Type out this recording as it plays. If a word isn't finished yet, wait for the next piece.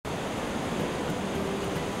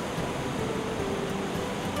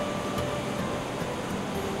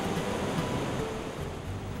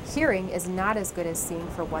Hearing is not as good as seeing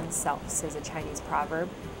for oneself, says a Chinese proverb.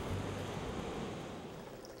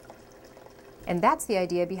 And that's the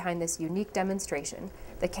idea behind this unique demonstration.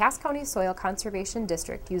 The Cass County Soil Conservation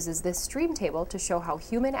District uses this stream table to show how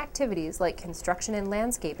human activities like construction and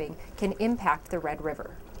landscaping can impact the Red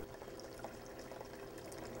River.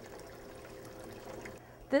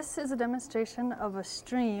 This is a demonstration of a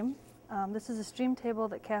stream. This is a stream table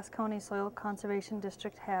that Cass County Soil Conservation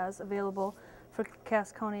District has available for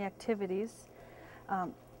Cass County activities.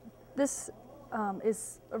 This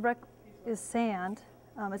is sand.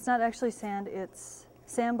 It's not actually sand, it's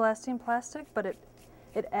sandblasting plastic, but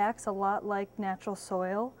it acts a lot like natural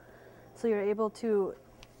soil. So you're able to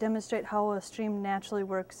demonstrate how a stream naturally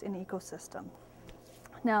works in ecosystem.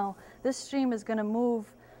 Now, this stream is going to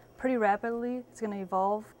move pretty rapidly, it's going to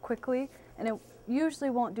evolve quickly, and it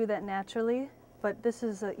usually won't do that naturally, but this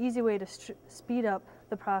is an easy way to speed up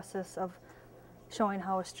the process of showing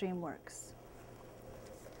how a stream works.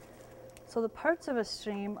 So the parts of a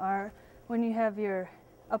stream are when you have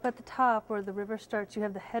up at the top where the river starts, you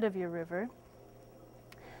have the head of your river,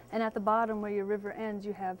 and at the bottom where your river ends,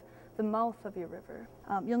 you have the mouth of your river.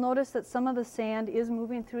 You'll notice that some of the sand is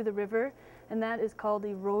moving through the river, and that is called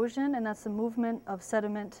erosion, and that's the movement of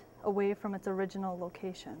sediment away from its original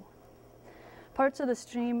location. Parts of the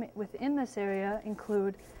stream within this area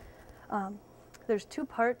include, there's two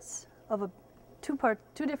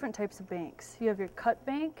different types of banks. You have your cut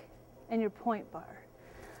bank and your point bar.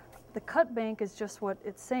 The cut bank is just what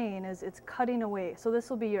it's saying, is it's cutting away. So this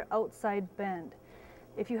will be your outside bend.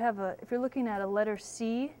 If you're looking at a letter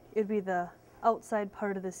C, it'd be the outside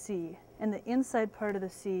part of the C, and the inside part of the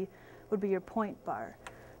C would be your point bar.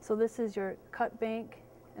 So this is your cut bank,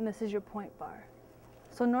 and this is your point bar.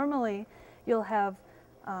 So normally you'll have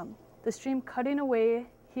the stream cutting away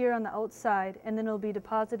here on the outside, and then it'll be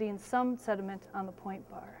depositing some sediment on the point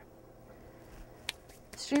bar.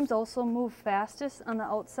 Streams also move fastest on the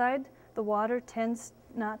outside. The water tends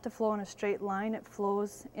not to flow in a straight line. It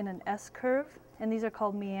flows in an S-curve, and these are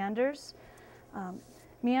called meanders.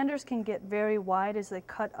 Meanders can get very wide as they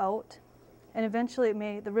cut out, and eventually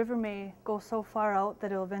the river may go so far out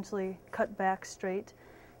that it'll eventually cut back straight,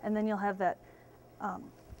 and then you'll have that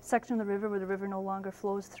section of the river where the river no longer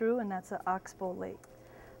flows through, and that's an oxbow lake.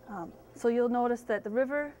 So you'll notice that the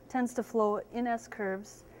river tends to flow in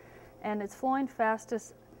S-curves, and it's flowing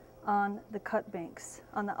fastest on the cut banks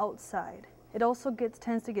on the outside. It also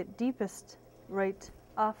tends to get deepest right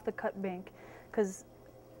off the cut bank because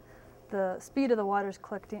the speed of the water is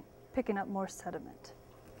picking up more sediment.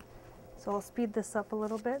 So I'll speed this up a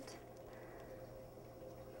little bit.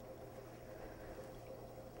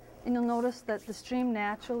 And you'll notice that the stream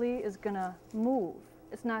naturally is going to move.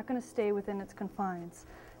 It's not going to stay within its confines,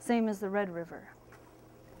 same as the Red River.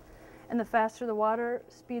 And the faster the water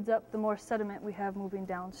speeds up, the more sediment we have moving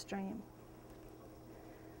downstream.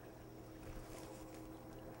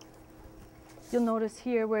 You'll notice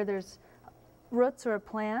here where there's roots or a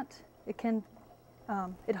plant,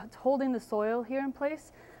 it's holding the soil here in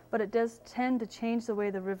place, but it does tend to change the way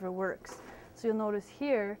the river works. So you'll notice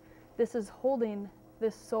here, this is holding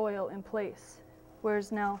this soil in place.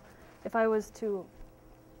 Whereas now, if I was to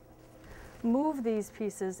move these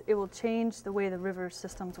pieces, it will change the way the river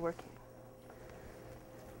system's working.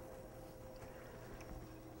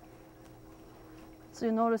 So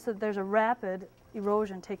you'll notice that there's a rapid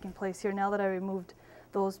erosion taking place here now that I removed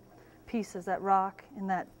those pieces, that rock and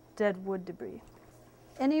that dead wood debris.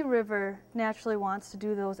 Any river naturally wants to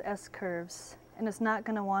do those S-curves, and it's not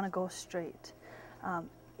going to want to go straight.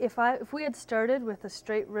 If we had started with a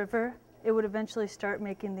straight river, it would eventually start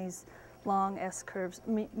making these long S-curves,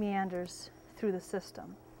 meanders through the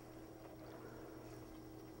system.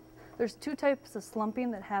 There's two types of slumping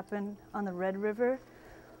that happen on the Red River.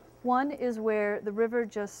 One is where the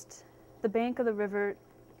bank of the river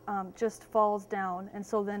just falls down, and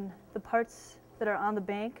so then the parts that are on the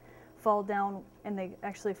bank fall down and they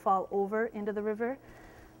actually fall over into the river.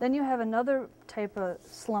 Then you have another type of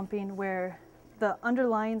slumping where the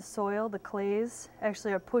underlying soil, the clays,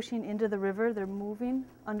 actually are pushing into the river. They're moving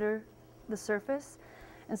under the surface.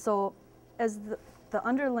 And so as the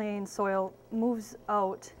underlying soil moves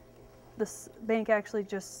out, this bank actually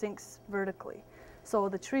just sinks vertically. So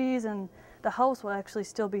the trees and the house will actually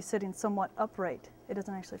still be sitting somewhat upright. It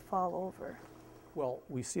doesn't actually fall over. Well,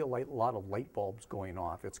 we see a lot of light bulbs going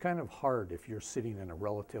off. It's kind of hard if you're sitting in a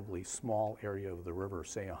relatively small area of the river,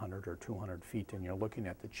 say 100 or 200 feet, and you're looking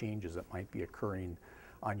at the changes that might be occurring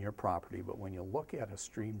on your property. But when you look at a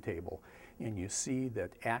stream table and you see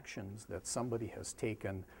that actions that somebody has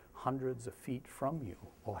taken hundreds of feet from you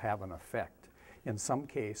will have an effect, in some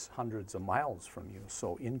case hundreds of miles from you.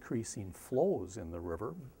 So increasing flows in the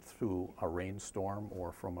river through a rainstorm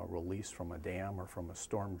or from a release from a dam or from a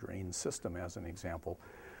storm drain system, as an example,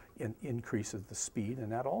 increases the speed,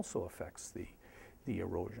 and that also affects the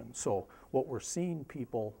erosion. So what we're seeing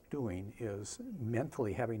people doing is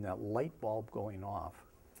mentally having that light bulb going off,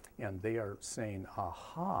 and they are saying,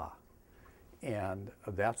 aha. And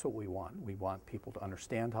that's what we want. We want people to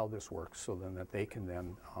understand how this works so then that they can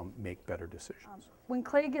then make better decisions. When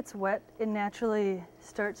clay gets wet, it naturally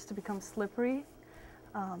starts to become slippery.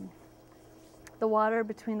 The water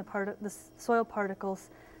between the soil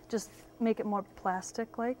particles just make it more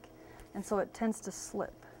plastic-like, and so it tends to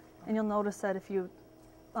slip. And you'll notice that if you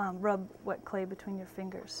rub wet clay between your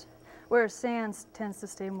fingers. Whereas sand tends to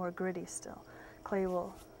stay more gritty still. Clay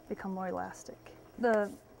will become more elastic.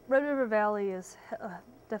 The Red River Valley is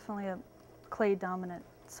definitely a clay-dominant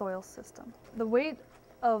soil system. The weight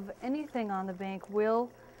of anything on the bank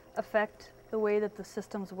will affect the way that the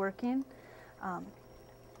system's working.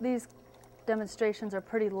 These demonstrations are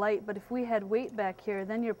pretty light, but if we had weight back here,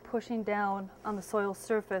 then you're pushing down on the soil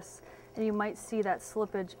surface, and you might see that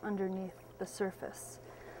slippage underneath the surface.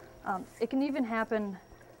 It can even happen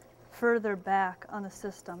further back on the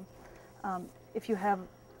system. If you have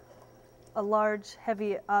a large,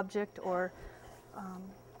 heavy object, or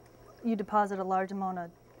you deposit a large amount of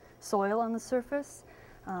soil on the surface,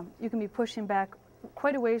 you can be pushing back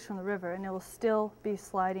quite a ways from the river, and it will still be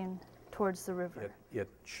sliding towards the river. It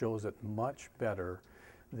shows it much better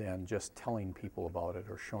than just telling people about it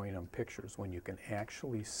or showing them pictures, when you can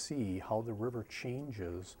actually see how the river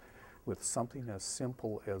changes with something as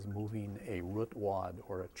simple as moving a root wad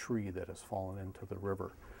or a tree that has fallen into the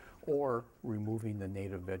river, or removing the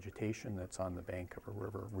native vegetation that's on the bank of a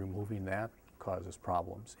river. Removing that causes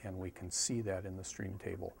problems, and we can see that in the stream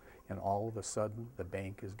table. And all of a sudden, the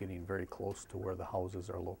bank is getting very close to where the houses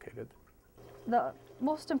are located. The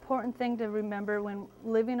most important thing to remember when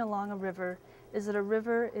living along a river is that a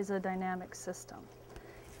river is a dynamic system.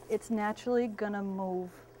 It's naturally going to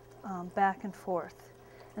move back and forth.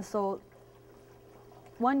 And so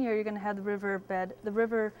one year you're going to have the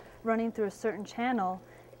river running through a certain channel,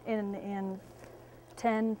 in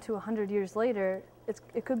 10 to 100 years later,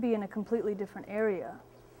 it could be in a completely different area.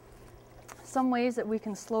 Some ways that we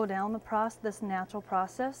can slow down this natural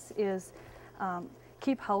process is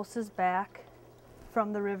keep houses back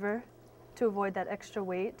from the river to avoid that extra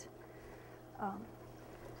weight.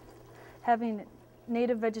 Having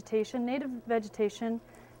native vegetation. Native vegetation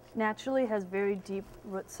naturally has very deep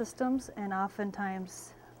root systems, and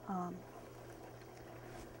oftentimes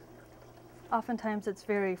it's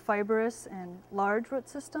very fibrous and large root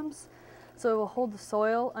systems, so it will hold the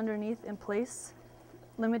soil underneath in place,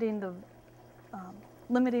 limiting the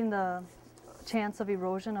chance of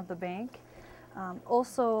erosion of the bank.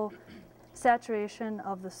 Also, saturation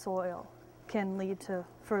of the soil can lead to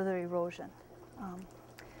further erosion.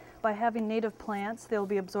 By having native plants, they'll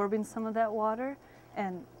be absorbing some of that water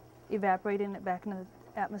and evaporating it back into the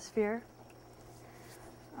atmosphere.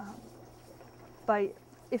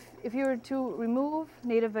 If you were to remove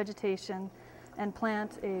native vegetation and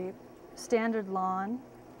plant a standard lawn,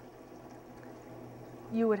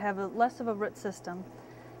 you would have less of a root system,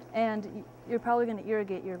 and you're probably going to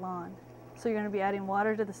irrigate your lawn. So you're going to be adding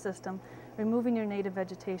water to the system, removing your native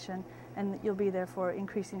vegetation, and you'll be therefore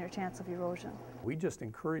increasing your chance of erosion. We just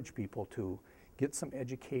encourage people to get some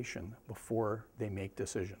education before they make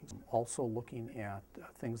decisions. Also looking at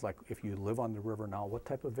things like, if you live on the river now, what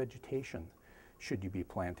type of vegetation should you be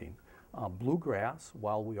planting? Bluegrass,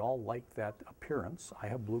 while we all like that appearance, I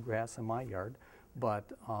have bluegrass in my yard,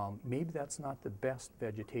 but maybe that's not the best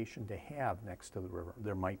vegetation to have next to the river.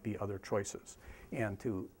 There might be other choices. And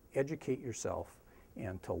to educate yourself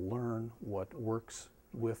and to learn what works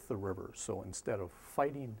with the river. So instead of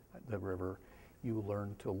fighting the river, you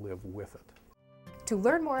learn to live with it. To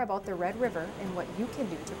learn more about the Red River and what you can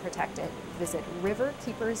do to protect it, visit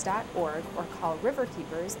riverkeepers.org or call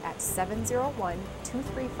Riverkeepers at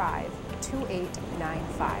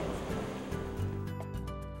 701-235-2895.